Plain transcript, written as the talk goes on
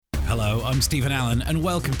Hello, I'm Stephen Allen, and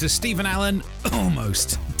welcome to Stephen Allen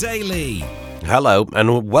Almost Daily. Hello,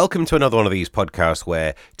 and welcome to another one of these podcasts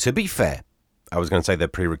where, to be fair, I was going to say they're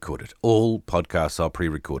pre-recorded. All podcasts are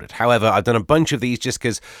pre-recorded. However, I've done a bunch of these just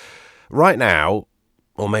because right now,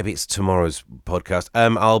 or maybe it's tomorrow's podcast,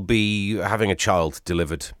 I'll be having a child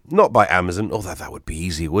delivered. Not by Amazon, although that would be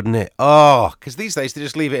easy, wouldn't it? Oh, because these days they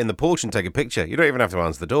just leave it in the porch and take a picture. You don't even have to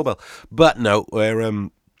answer the doorbell. But no, we're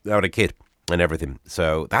out a kid and everything,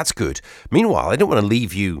 so that's good. Meanwhile, I don't want to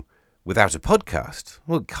leave you without a podcast.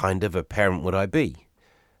 What kind of a parent would I be?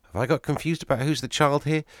 Have I got confused about who's the child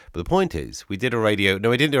here? But the point is, we didn't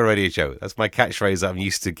do a radio show. That's my catchphrase that I'm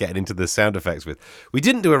used to getting into the sound effects with. We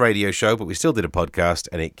didn't do a radio show, but we still did a podcast,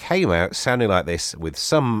 and it came out sounding like this with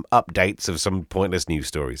some updates of some pointless news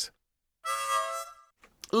stories.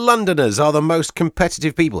 Londoners are the most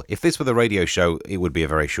competitive people. If this were the radio show, it would be a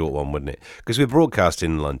very short one, wouldn't it? Because we're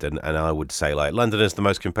broadcasting in London, and I would say, like, Londoners the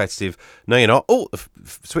most competitive. No, you're not. Oh, the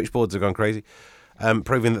switchboards have gone crazy.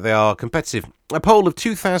 Proving that they are competitive. A poll of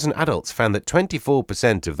 2,000 adults found that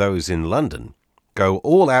 24% of those in London go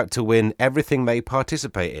all out to win everything they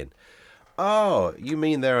participate in. Oh, you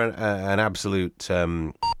mean they're an absolute,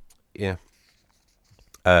 hole.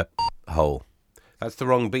 That's the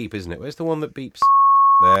wrong beep, isn't it? Where's the one that beeps?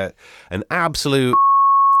 There. An absolute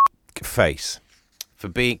face for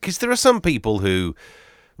being... Because there are some people who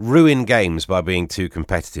ruin games by being too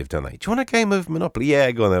competitive, don't they? Do you want a game of Monopoly?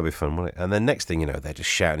 Yeah, go on, that'll be fun, won't it? And then next thing you know, they're just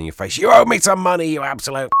shouting in your face, "You owe me some money, you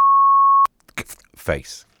absolute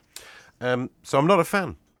face." So I'm not a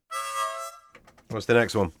fan. What's the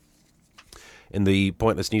next one? In the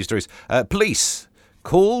pointless news stories. Police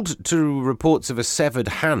called to reports of a severed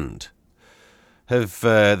hand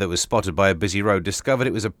that was spotted by a busy road, discovered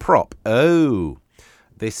it was a prop. Oh,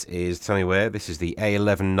 this is, tell me where, this is the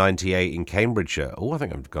A1198 in Cambridgeshire. Oh, I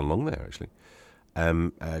think I've gone along there, actually.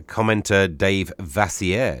 Commenter Dave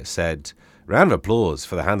Vassier said, "Round of applause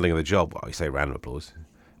for the handling of the job." Well, you say round of applause.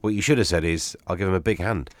 What you should have said is, "I'll give him a big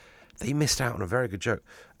hand." They missed out on a very good joke.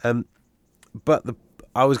 But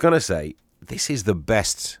I was going to say, this is the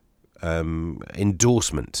best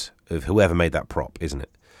endorsement of whoever made that prop, isn't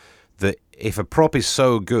it? That if a prop is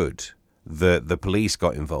so good that the police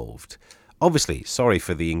got involved, obviously, sorry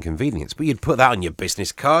for the inconvenience, but you'd put that on your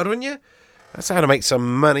business card, wouldn't you? That's how to make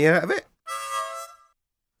some money out of it.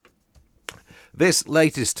 This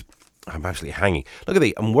latest... I'm actually hanging. Look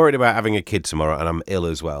at I'm worried about having a kid tomorrow, and I'm ill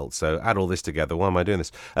as well. So add all this together. Why am I doing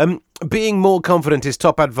this? Being more confident is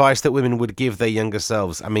top advice that women would give their younger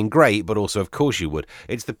selves. I mean, great, but also, of course, you would.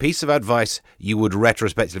 It's the piece of advice you would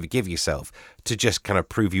retrospectively give yourself to just kind of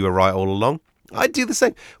prove you were right all along. I'd do the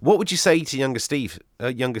same. What would you say to younger Steve?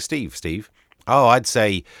 Steve? Oh, I'd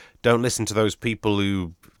say don't listen to those people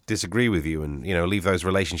who disagree with you and, leave those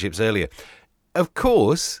relationships earlier. Of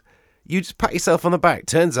course, you just pat yourself on the back.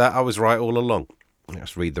 Turns out I was right all along.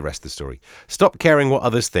 Let's read the rest of the story. Stop caring what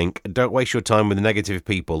others think. Don't waste your time with negative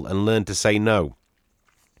people and learn to say no.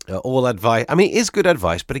 All advice, it is good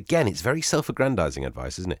advice, but again, it's very self-aggrandizing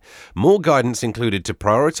advice, isn't it? More guidance included to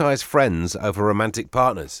prioritize friends over romantic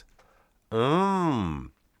partners. And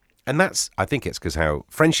I think it's because how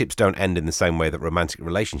friendships don't end in the same way that romantic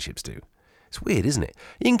relationships do. It's weird, isn't it?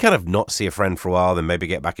 You can kind of not see a friend for a while, then maybe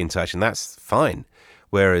get back in touch, and that's fine.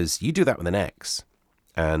 Whereas you do that with an ex,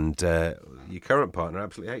 and your current partner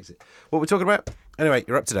absolutely hates it. What we're talking about? Anyway,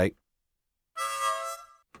 you're up to date.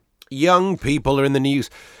 Young people are in the news.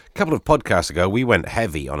 A couple of podcasts ago, we went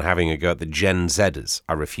heavy on having a go at the Gen Zers.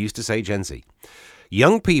 I refuse to say Gen Z.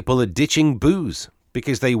 Young people are ditching booze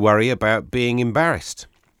because they worry about being embarrassed.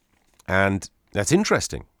 And that's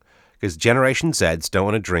interesting, because Generation Zs don't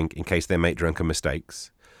want to drink in case they make drunken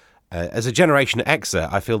mistakes. As a Generation Xer,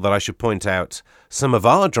 I feel that I should point out some of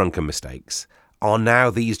our drunken mistakes are now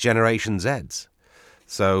these Generation Zs.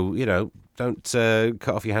 So, don't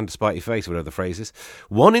cut off your hand to spite your face, whatever the phrase is.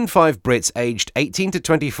 1 in 5 Brits aged 18 to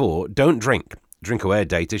 24 don't drink. DrinkAware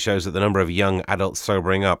data shows that the number of young adults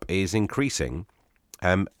sobering up is increasing.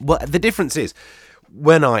 Well, the difference is,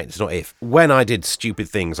 when I did stupid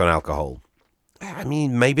things on alcohol,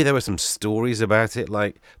 maybe there were some stories about it,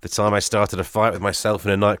 like the time I started a fight with myself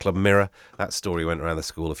in a nightclub mirror. That story went around the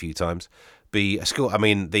school a few times. The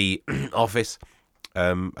office.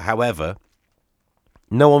 However,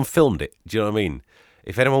 no one filmed it. Do you know what I mean?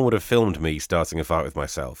 If anyone would have filmed me starting a fight with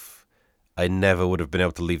myself, I never would have been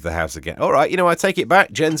able to leave the house again. All right, I take it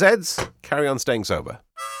back. Gen Zs, carry on staying sober.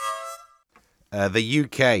 The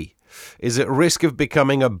UK is at risk of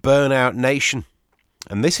becoming a burnout nation.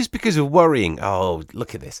 And this is because of worrying. Oh,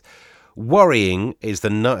 look at this. Worrying is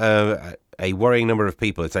a worrying number of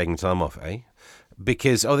people are taking time off,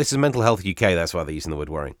 because, this is Mental Health UK, that's why they're using the word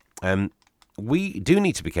worrying. We do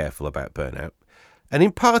need to be careful about burnout. And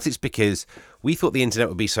in part it's because we thought the internet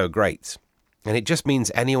would be so great. And it just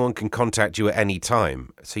means anyone can contact you at any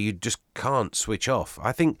time. So you just can't switch off.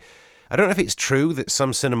 I don't know if it's true that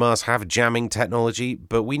some cinemas have jamming technology,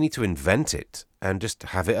 but we need to invent it and just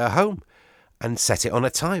have it at home and set it on a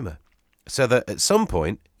timer so that at some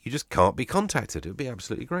point you just can't be contacted. It would be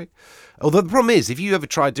absolutely great. Although the problem is, if you ever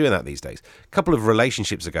tried doing that these days, a couple of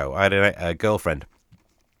relationships ago, I had a girlfriend,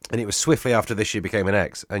 and it was swiftly after this she became an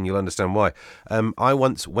ex, and you'll understand why. I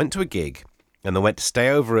once went to a gig and then went to stay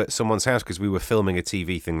over at someone's house because we were filming a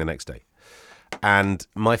TV thing the next day. And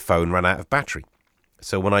my phone ran out of battery.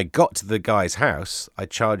 So when I got to the guy's house, I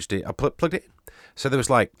charged it, I plugged it in. So there was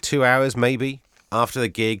like 2 hours maybe after the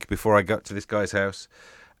gig before I got to this guy's house.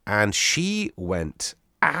 And she went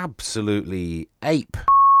absolutely ape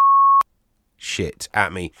shit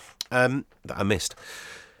at me that I missed.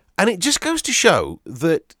 And it just goes to show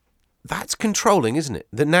that that's controlling, isn't it?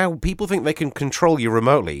 That now people think they can control you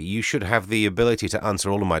remotely. You should have the ability to answer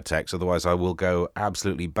all of my texts, otherwise I will go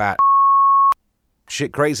absolutely bat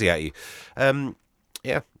shit crazy at you.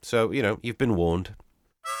 Yeah, so, you've been warned.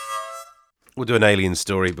 We'll do an alien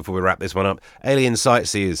story before we wrap this one up. Alien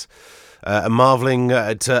sightseers are marvelling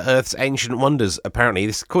at Earth's ancient wonders. Apparently,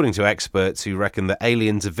 this according to experts who reckon that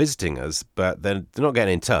aliens are visiting us, but they're not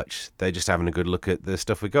getting in touch. They're just having a good look at the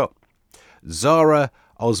stuff we got. Zara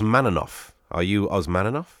Osmaninoff. Are you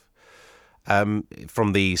Osmaninoff?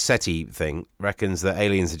 From the SETI thing, reckons that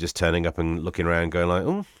aliens are just turning up and looking around going like,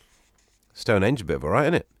 oh, Stonehenge a bit of alright,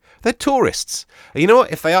 isn't it? They're tourists. And you know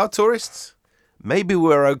what? If they are tourists, maybe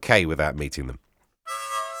we're okay without meeting them.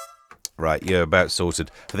 Right, you're about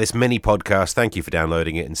sorted for this mini podcast. Thank you for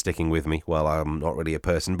downloading it and sticking with me. Well, I'm not really a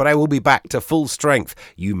person, but I will be back to full strength.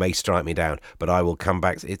 You may strike me down, but I will come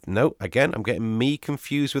back. Again, I'm getting me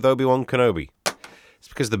confused with Obi-Wan Kenobi. It's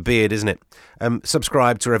because of the beard, isn't it?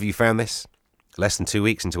 Subscribe to wherever you found this. Less than 2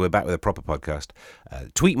 weeks until we're back with a proper podcast.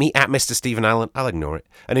 Tweet me at Mr. Stephen Allen. I'll ignore it.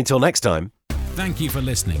 And until next time. Thank you for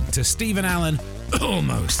listening to Stephen Allen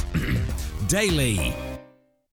Almost Daily.